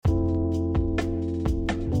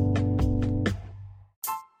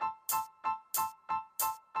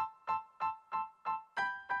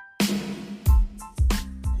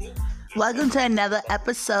Welcome to another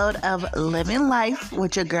episode of Living Life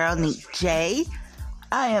with your girl, Neat J.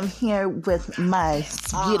 I am here with my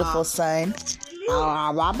beautiful son,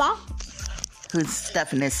 who's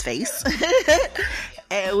stuffing his face.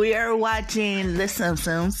 And we are watching The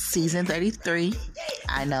Simpsons, season 33.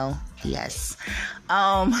 I know, yes.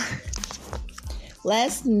 Not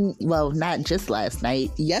just last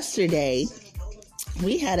night, yesterday,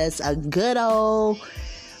 we had us a good old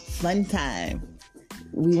fun time.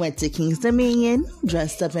 We went to King's Dominion,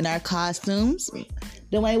 dressed up in our costumes.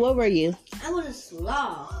 Dwayne, what were you? I was a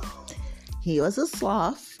sloth. He was a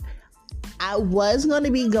sloth. I was going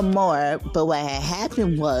to be Gamora, but what had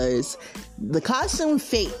happened was the costume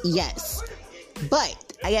fit, yes.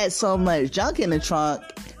 But I got so much junk in the trunk,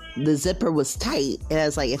 the zipper was tight. And I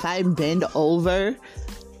was like, if I bend over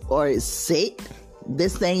or sit,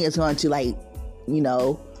 this thing is going to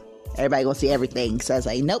everybody gonna see everything. So I was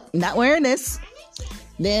like, nope, not wearing this.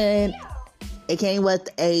 Then it came with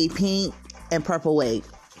a pink and purple wig.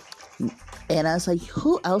 And I was like,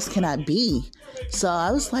 who else can I be? So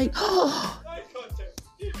I was like,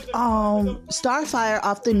 Starfire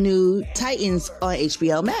off the new Titans on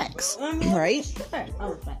HBO Max. Right?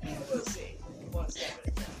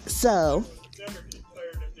 So,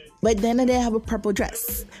 but then I didn't have a purple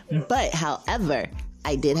dress. But however,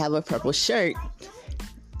 I did have a purple shirt.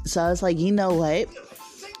 So I was like, you know what?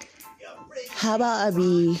 How about I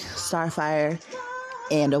be Starfire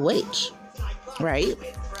and a witch, right?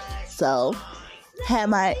 So, made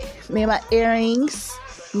my earrings,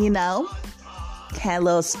 had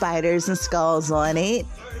little spiders and skulls on it.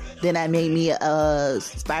 Then I made me a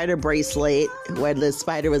spider bracelet where the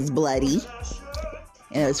spider was bloody,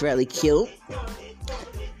 and it was really cute.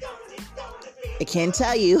 I can't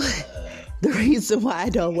tell you the reason why I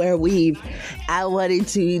don't wear weave. I wanted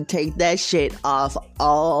to take that shit off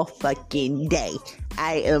all fucking day.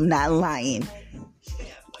 I am not lying.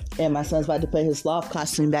 And my son's about to put his sloth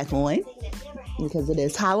costume back on because it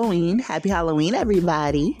is Halloween. Happy Halloween,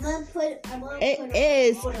 everybody. It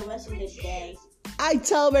is for the rest of the day.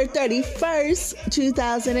 October 31st,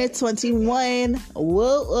 2021.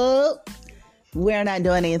 Whoop, whoop. We're not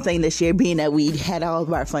doing anything this year, being that we had all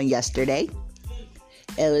of our fun yesterday.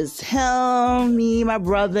 It was him, me, my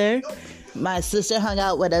brother. My sister hung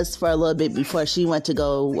out with us for a little bit before she went to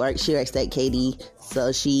go work. She works at KD,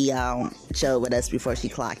 so she chilled with us before she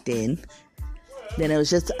clocked in. Then it was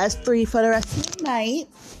just us three for the rest of the night.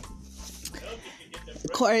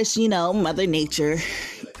 Of course, Mother Nature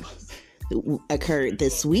occurred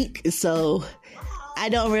this week, so I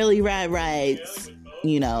don't really ride rides,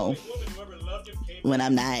 when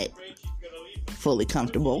I'm not fully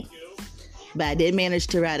comfortable. But I did manage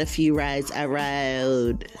to ride a few rides. I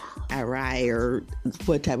rode,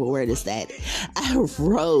 what type of word is that? I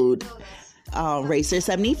rode Racer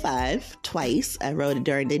 75 twice. I rode it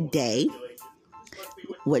during the day,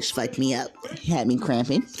 which fucked me up. Had me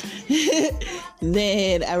cramping.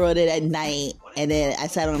 Then I rode it at night, and then I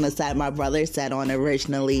sat on the side my brother sat on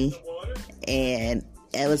originally, and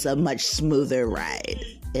it was a much smoother ride.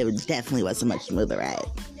 It definitely was a much smoother ride.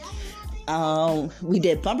 We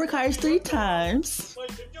did bumper cars 3 times.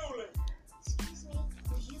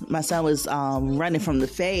 My son was running from the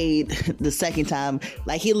fade the second time.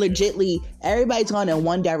 Like, he everybody's going in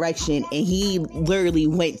one direction, and he literally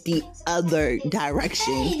went the other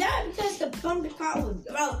direction. Hey, not because the bumper car was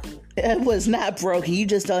broken. It was not broken. You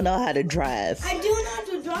just don't know how to drive. I do know how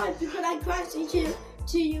to drive because I crashed into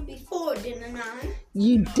you before, didn't I?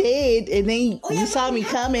 You did, and then you saw me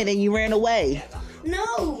coming, and you ran away.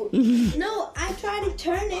 No, I tried to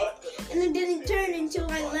turn it, and it didn't turn until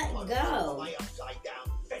I let go.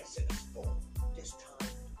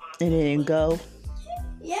 It didn't go?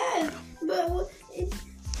 Yeah, but it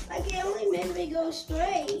only made me go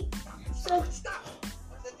straight. So stop!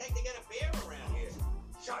 What's it take to get a beer around here?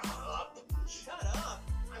 Shut up! Shut up!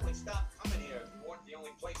 I would stop coming here if you weren't the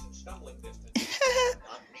only place in stumbling distance.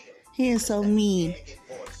 He is so mean.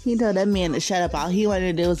 He told that man to shut up. All he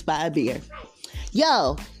wanted to do was buy a beer.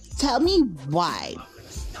 Yo, tell me why.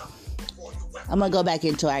 I'm going to go back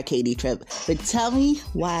into our KD trip. But tell me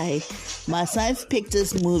why my son picked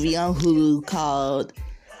this movie on Hulu called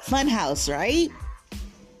Funhouse, right?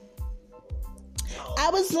 I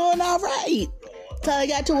was doing all right till I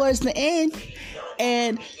got towards the end.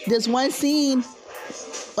 And this one scene,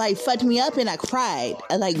 fucked me up, and I cried.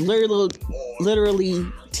 I, literally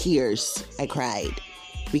tears. I cried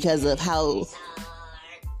because of how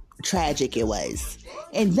tragic it was.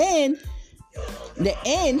 And then the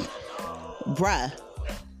end, bruh,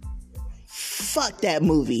 fuck that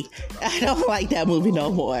movie. I don't like that movie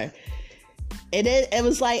no more. And it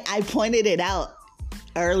was like I pointed it out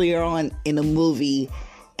earlier on in the movie,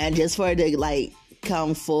 and just for it to like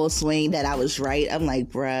come full swing that I was right, I'm like,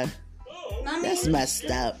 bruh, Mommy, that's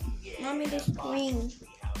messed up. Mommy, the screen.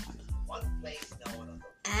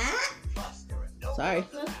 Ah, Sorry.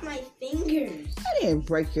 look my fingers. I didn't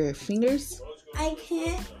break your fingers. I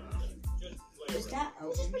can't. Is that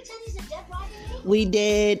open? We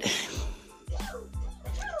did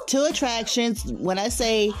 2 attractions. When I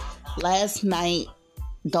say last night,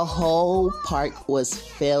 the whole park was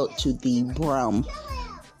filled to the brim.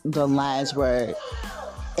 The lines were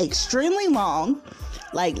extremely long.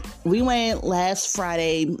 Like, we went last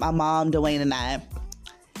Friday, my mom, Dwayne, and I.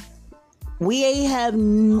 We ain't have,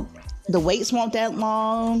 the waits weren't that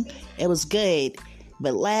long. It was good.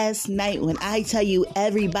 But last night, when I tell you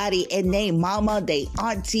everybody and their mama, they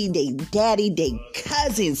auntie, they daddy, they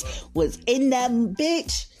cousins was in that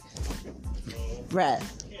bitch, bruh.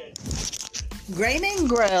 Grain and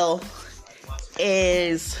Grill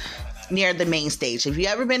is near the main stage. If you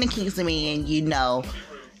ever been to Kingston, Maine, you know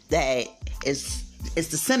that it's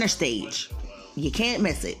the center stage. You can't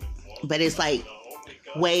miss it. But it's like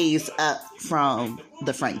ways up from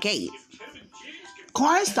the front gate.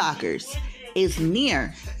 Cornstalkers is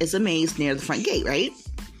it's a maze near the front gate, right?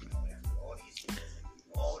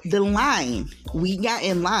 The line, we got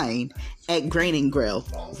in line at Grain and Grill,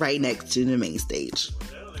 right next to the main stage.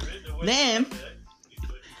 Then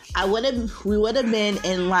we would have been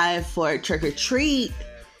in line for trick or treat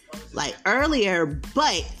like earlier,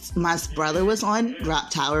 but my brother was on Drop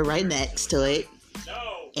Tower right next to it,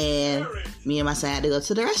 and me and my son had to go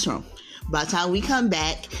to the restroom. By the time we come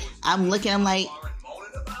back, I'm like,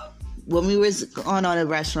 when we was going on the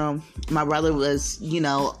restroom, my brother was,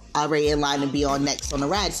 already in line to be on next on the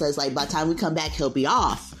ride. So it's like, by the time we come back, he'll be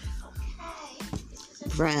off.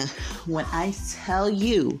 Bruh, when I tell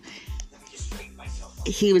you,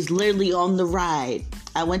 he was literally on the ride.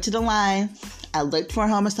 I went to the line. I looked for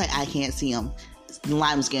him. I was like, I can't see him. The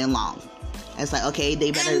line was getting long. It's like, okay,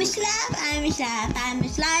 they better. I'm a sloth, I'm a sloth, I'm a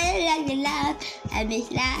sloth, I'm a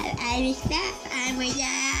sloth, I'm a sloth, I'm a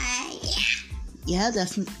sloth. Yeah,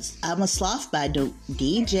 I'm a Sloth by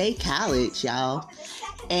DJ Khaled, y'all.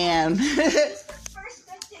 And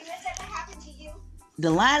the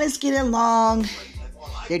line is getting long.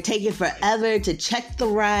 They're taking forever to check the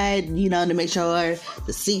ride, to make sure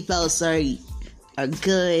the seatbelts are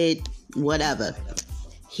good, whatever.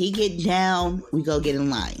 He get down, we go get in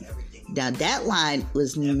line. Now that line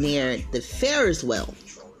was near the Ferris wheel,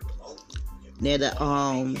 near the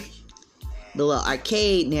little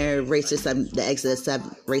arcade near the exit of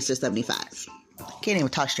Racer 75. Can't even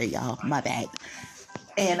talk straight, y'all. My bad.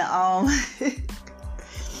 And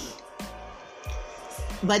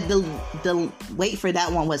but the wait for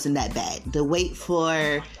that one wasn't that bad. The wait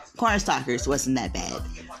for Cornstalkers wasn't that bad.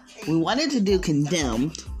 We wanted to do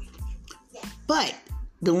Condemned, but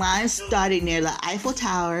the line started near the Eiffel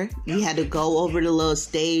Tower. We had to go over the little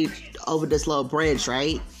stage, over this little bridge,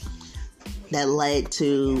 right? That led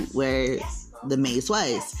to where the maze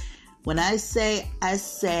was. When I said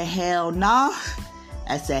hell no,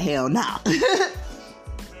 I said hell no.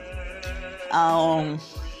 Oh,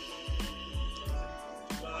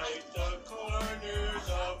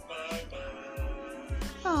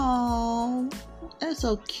 that's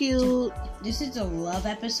so cute. This is a love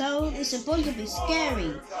episode. It's supposed to be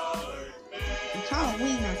scary. It's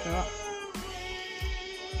Halloween after all.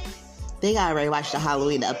 They got already watched the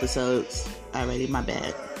Halloween episodes already. My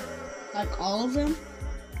bad. Like all of them?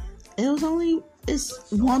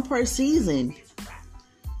 It's one per season.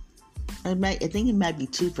 I think it might be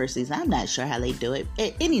 2 per season. I'm not sure how they do it.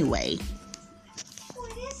 Anyway,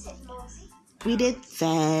 we did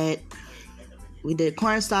that. We did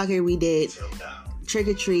Cornstalker. We did Trick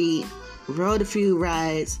or Treat. Rode a few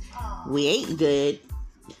rides. We ate good.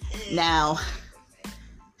 Now,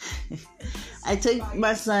 I took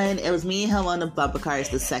my son. It was me and him on the bumper cars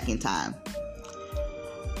the second time.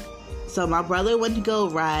 So my brother went to go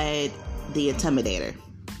ride the Intimidator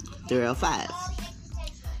 305.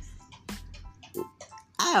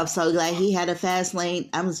 I am so glad he had a fast lane.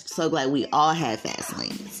 I'm so glad we all had fast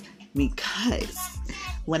lanes. Because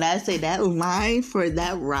when I say that line for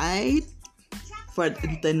that ride, for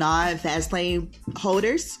the non-fast lane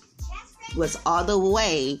holders, was all the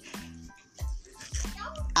way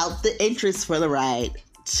out the entrance for the ride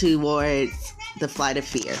towards the Flight of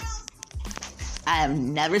Fear. I have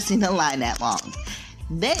never seen a line that long.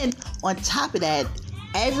 Then, on top of that,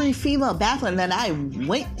 every female bathroom that I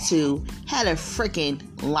went to had a freaking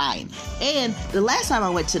line. And the last time I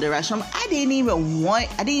went to the restroom, I didn't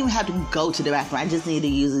even have to go to the bathroom. I just needed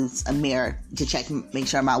to use a mirror to check, make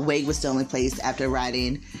sure my wig was still in place after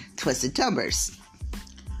riding Twisted Timbers.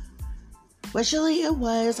 Actually, it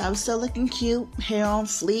was. I was still looking cute, hair on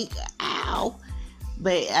fleek. Ow.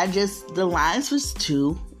 But the lines was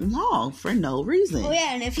too long for no reason. Oh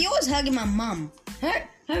yeah, and if you was hugging my mom, her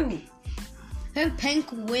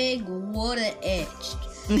pink wig would have itched.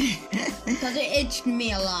 Because it itched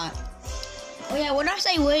me a lot. Oh yeah, when I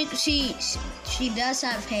say wig, she does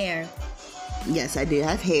have hair. Yes, I do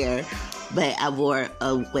have hair, but I wore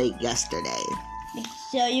a wig yesterday.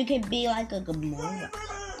 So you could be like a Gamora.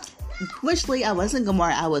 Actually, I wasn't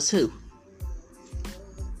Gamora. I was who?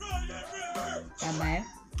 Am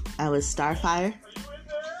I was Starfire.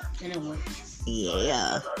 And it worked.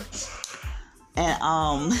 Yeah.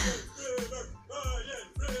 And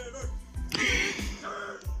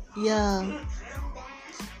yeah.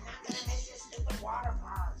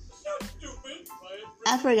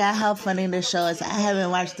 I forgot how funny this show is. I haven't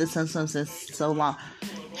watched The Simpsons since so long.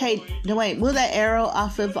 Hey, no wait, move that arrow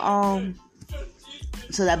off of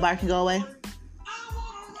so that bar can go away.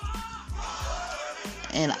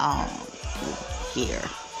 And here.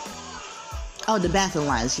 Oh, the bathroom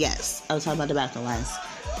lines. Yes, I was talking about the bathroom lines.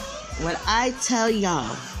 When I tell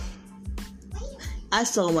y'all, I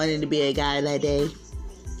so wanted to be a guy that day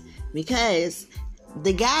because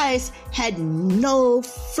the guys had no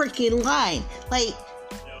freaking line. Like,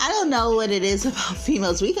 I don't know what it is about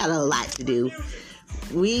females. We got a lot to do.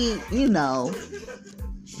 We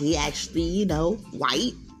actually,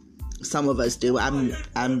 white. Some of us do. I'm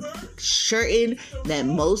certain that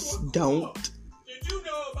most don't.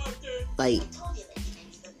 Like,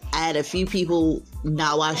 I had a few people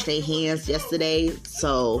not wash their hands yesterday,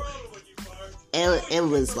 so it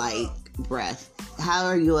was like, bruh, how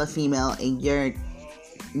are you a female and you're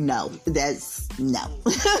no? That's no.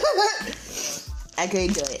 I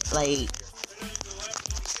couldn't do it. Like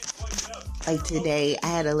today, I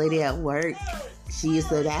had a lady at work. She used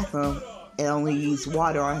the bathroom and only used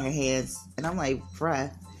water on her hands. And I'm like,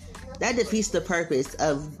 bruh, that defeats the purpose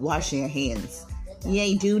of washing your hands. You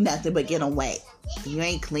ain't do nothing but get them wet. You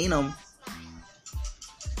ain't clean them.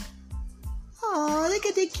 Oh, look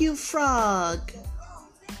at the cute frog. Oh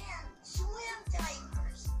man, swim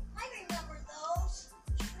diapers. I remember those.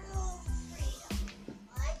 True freedom.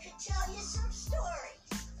 I could tell you some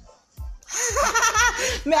stories.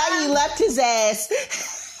 Maggie left his ass.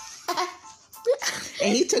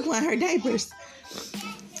 And he took one of her diapers.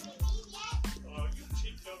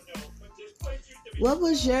 What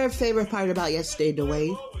was your favorite part about yesterday,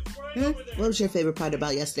 Dwayne? What was your favorite part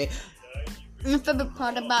about yesterday? My favorite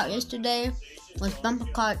part about yesterday was bumper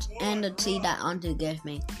carts and the tea that Auntie gave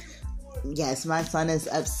me. Yes, my son is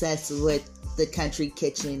obsessed with the country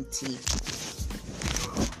kitchen tea.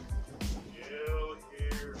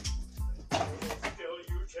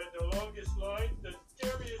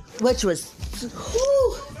 Which was,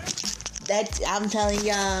 that I'm telling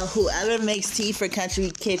y'all, whoever makes tea for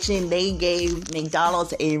Country Kitchen, they gave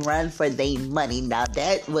McDonald's a run for their money. Now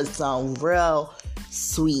that was some real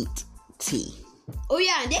sweet tea. Oh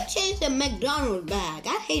yeah, and they changed the McDonald's bag.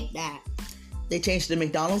 I hate that. They changed the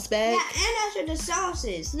McDonald's bag? Yeah, and also the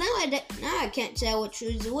sauces. Now I can't tell which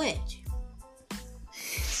is which.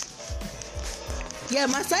 Yeah,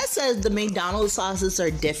 my son says the McDonald's sauces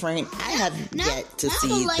are different. I have yet to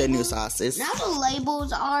see the new sauces. Now the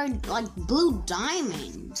labels are like blue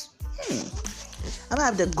diamonds. I'm gonna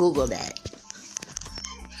have to Google that.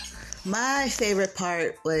 My favorite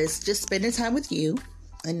part was just spending time with you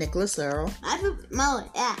and Nicholas Earl.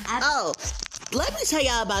 Oh, let me tell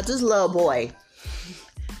y'all about this little boy.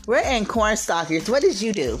 We're in Cornstalkers. What did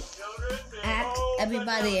you do? Ask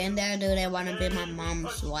everybody in there, do they want to be my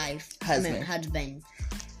mom's husband.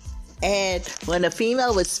 And when a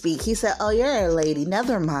female would speak, he said, "Oh, you're a lady.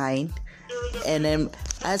 Never mind." And then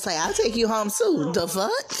I was like, "I'll take you home soon." The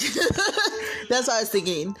fuck? That's what I was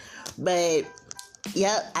thinking. But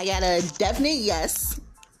yep, I got a definite yes.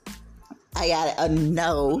 I got a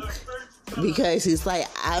no because he's like,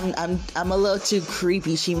 I'm a little too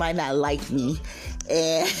creepy. She might not like me,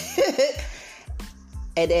 and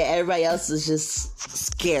and then everybody else is just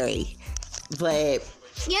scary. But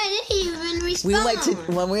yeah, they didn't even respond.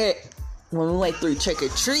 When we went through trick or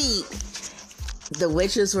treat, the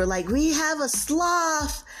witches were like, "We have a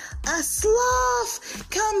sloth,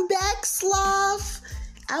 come back, sloth."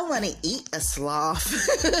 I want to eat a sloth.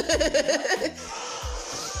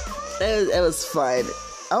 It was fun.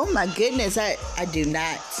 Oh my goodness, I do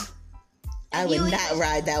not. I would not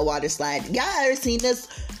ride that water slide. Y'all ever seen this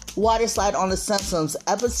water slide on The Simpsons?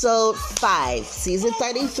 Episode 5, season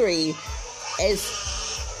 33.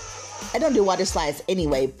 I don't do water slides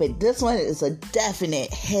anyway, but this one is a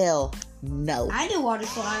definite hell no. I do water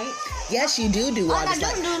slide. Yes, you do water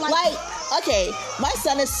slides. Okay, my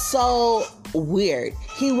son is so weird.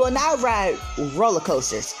 He will not ride roller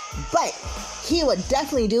coasters, but he would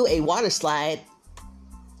definitely do a water slide.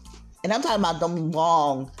 And I'm talking about them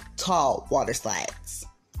long, tall water slides.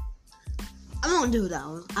 I won't do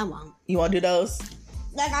those. I won't. You want to do those?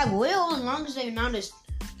 Like, I will, as long as they're not as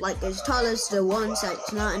tall as the ones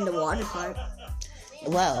that's not in the water park.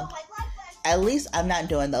 Well, at least I'm not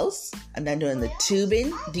doing those. I'm not doing the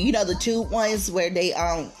tubing. Do you know the tube ones where they,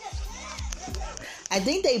 I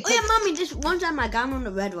think they put... Oh, yeah, Mommy, this one time I got on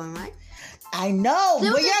the red one, right? I know.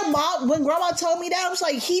 There When was when Grandma told me that, I was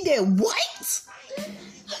like, he did what?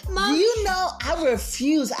 Mommy. Do you know, I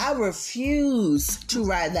refuse to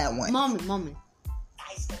ride that one. Mommy.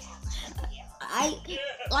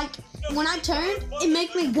 When I turned, it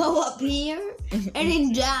made me go up here and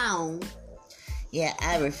then down. Yeah,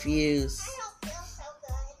 I refuse. I don't feel so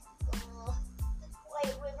good. Oh, the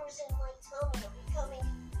quiet rivers in my tummy are becoming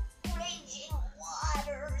raging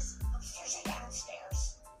waters. Upstairs and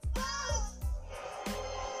downstairs. Oh!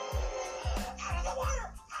 Out of the water!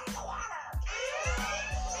 Out of the water!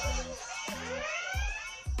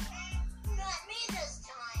 Not me this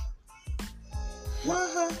time.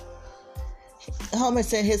 Homer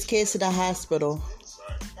sent his kids to the hospital.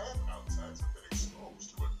 Insides and outsides have been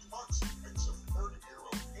exposed to a toxic mix of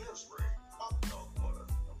 30-year-old hairspray, hot dog water,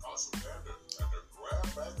 a possum dander, and a grab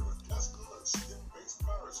bag of intestinal and skin-based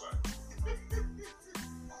parasites.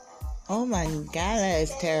 Oh my god, that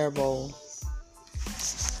is terrible.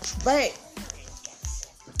 But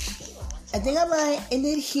I think I'm gonna end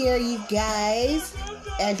it here, you guys.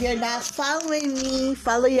 If you're not following me,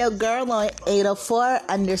 follow your girl on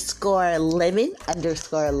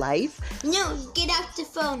 804_living_life. No, get off the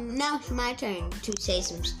phone. Now it's my turn to say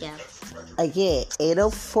some stuff. Again,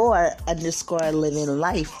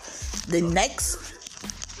 804_living_life. The next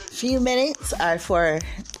few minutes are for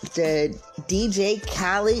the DJ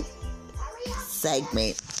Khaled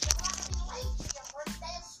segment.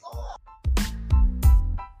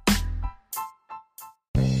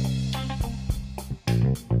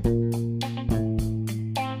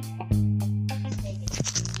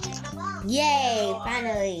 Yay,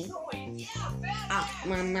 finally.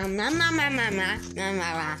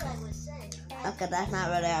 Okay, that's not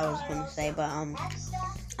really what I was gonna say, but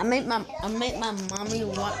I made my mommy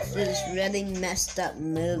watch this really messed up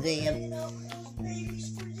movie. And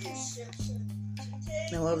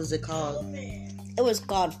what was it called? It was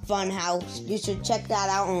called Funhouse. You should check that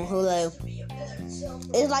out on Hulu.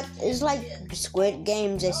 It's like Squid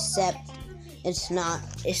Games, except it's not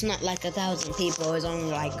like 1,000 people. It's only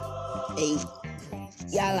like 8.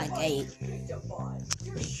 Yeah, like 8.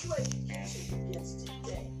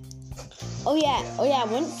 Oh yeah.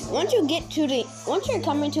 Once you're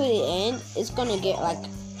coming to the end, it's gonna get like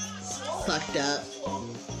Fucked up.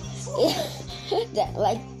 that,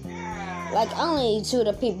 like only to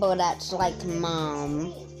the people that's like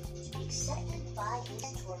Mom.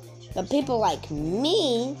 But people like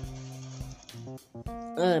me,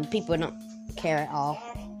 people don't care at all.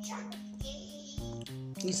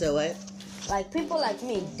 You said what? Like, people like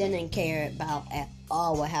me didn't care about at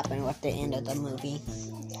all what happened at the end of the movie.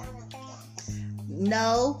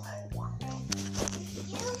 No.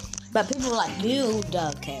 But people like you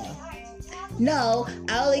do care. No,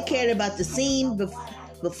 I only cared about the scene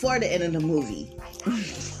before the end of the movie.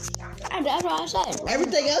 That's what I said.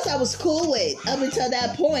 Everything else I was cool with up until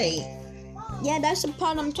that point. Yeah, that's the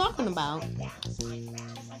part I'm talking about.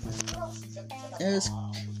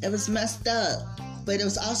 It was messed up, but it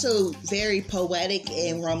was also very poetic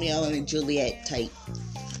and Romeo and Juliet type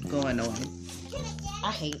going on.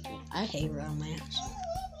 I hate romance.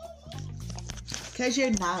 Cause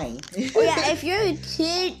you're 9. Oh yeah, if you're a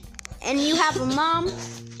kid and you have a mom,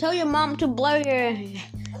 tell your mom to blow your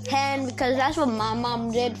hand, because that's what my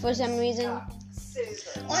mom did for some reason.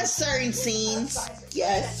 On certain scenes,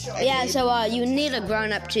 yes. Yeah, so you need a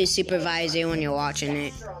grown-up to supervise you when you're watching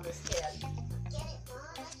it.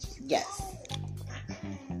 Yes.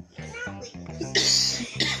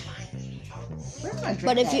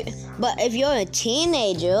 But if you're a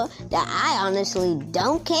teenager, that I honestly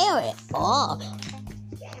don't care at all.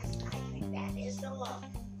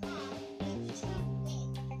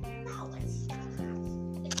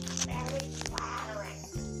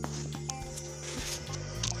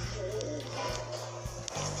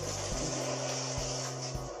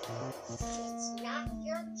 It's not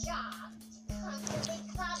your job to constantly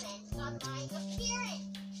comment on my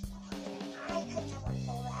appearance. I could never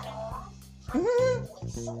pull that off.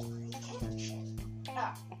 With so much attention.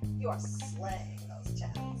 You are slaying those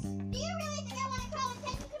chats. Do you really think I want to call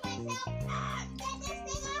attention to myself? Get this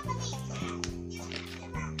thing off of me!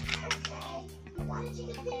 Okay. Why don't you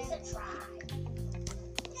give these a try?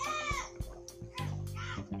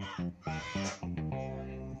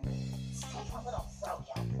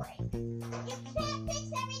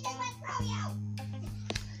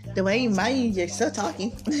 The way you mind you're still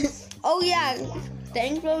talking. Oh yeah,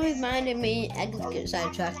 thanks for reminding me. I just get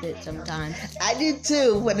sidetracked sometimes. I did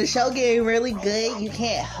too. When the show getting really good, you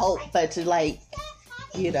can't help but to like,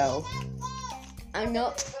 you know. I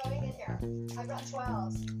know. Going in here. I've got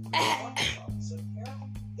 12.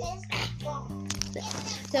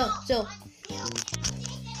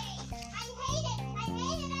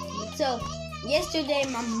 So yesterday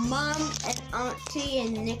my mom and Auntie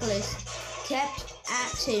and Nicholas kept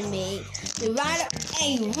asking me to ride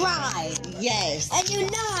a ride. Yes. And you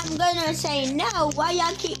know I'm gonna say no. Why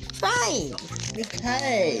y'all keep trying?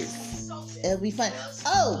 Because it'll be fun.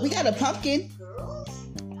 Oh, we got a pumpkin.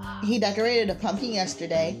 He decorated a pumpkin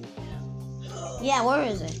yesterday. Yeah, where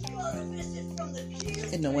is it?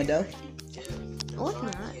 In the window. Oh, it's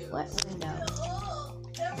not. What window?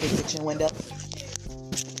 The kitchen window.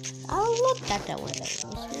 I'll look at that window.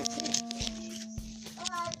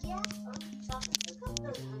 Yeah, I'm talking to Coco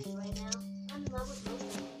honey right now. I'm in love with Coco.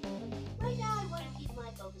 Right now, I want to keep my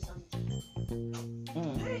focus on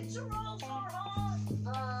Pizza rolls are on.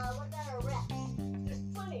 what about a Rex? There's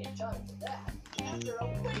plenty of time for that. After a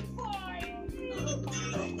quick fight.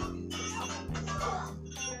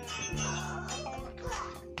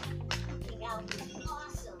 Working out is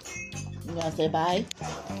awesome. You gonna say bye?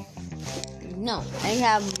 No, I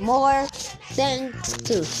have more things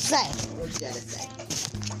to say. What you gotta say?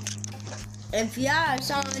 If y'all are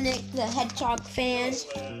Sonic the Hedgehog fans,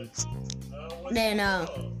 then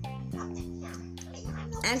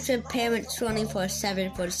ask parents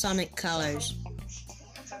 24/7 for Sonic Colors.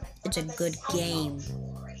 It's a good game.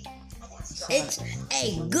 It's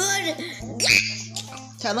a good game.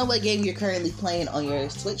 Tell them what game you're currently playing on your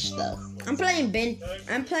Switch though. I'm playing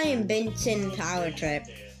Benson Power Trip.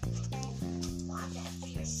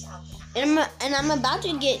 And I'm about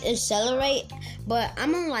to get Accelerate, but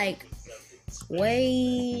I'm on like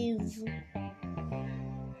wave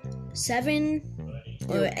 7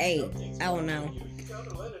 or 8. I don't know.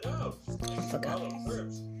 I forgot.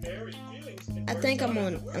 I think I'm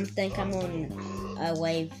on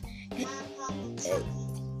wave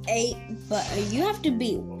 8, but you have to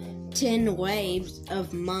beat 10 waves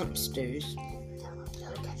of monsters.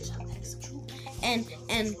 And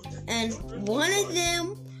one of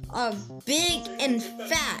them are big and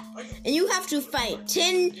fat, and you have to fight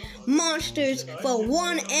 10 monsters for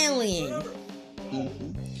one alien.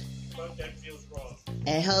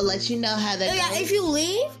 And he'll let you know how that Oh, yeah, goes. if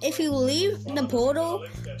you leave the portal,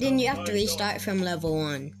 then you have to restart from level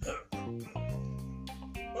 1.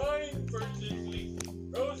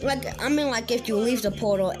 Like if you leave the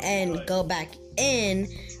portal and go back in,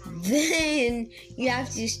 then you have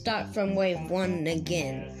to start from wave 1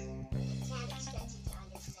 again.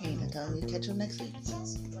 You gonna tell me to catch them next week?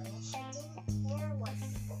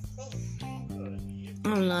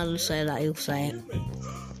 I'm not gonna say that, you say it.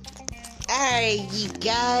 Alright, you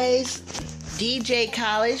guys. DJ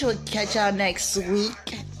College will catch y'all next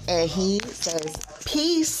week. And he says,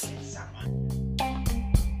 peace.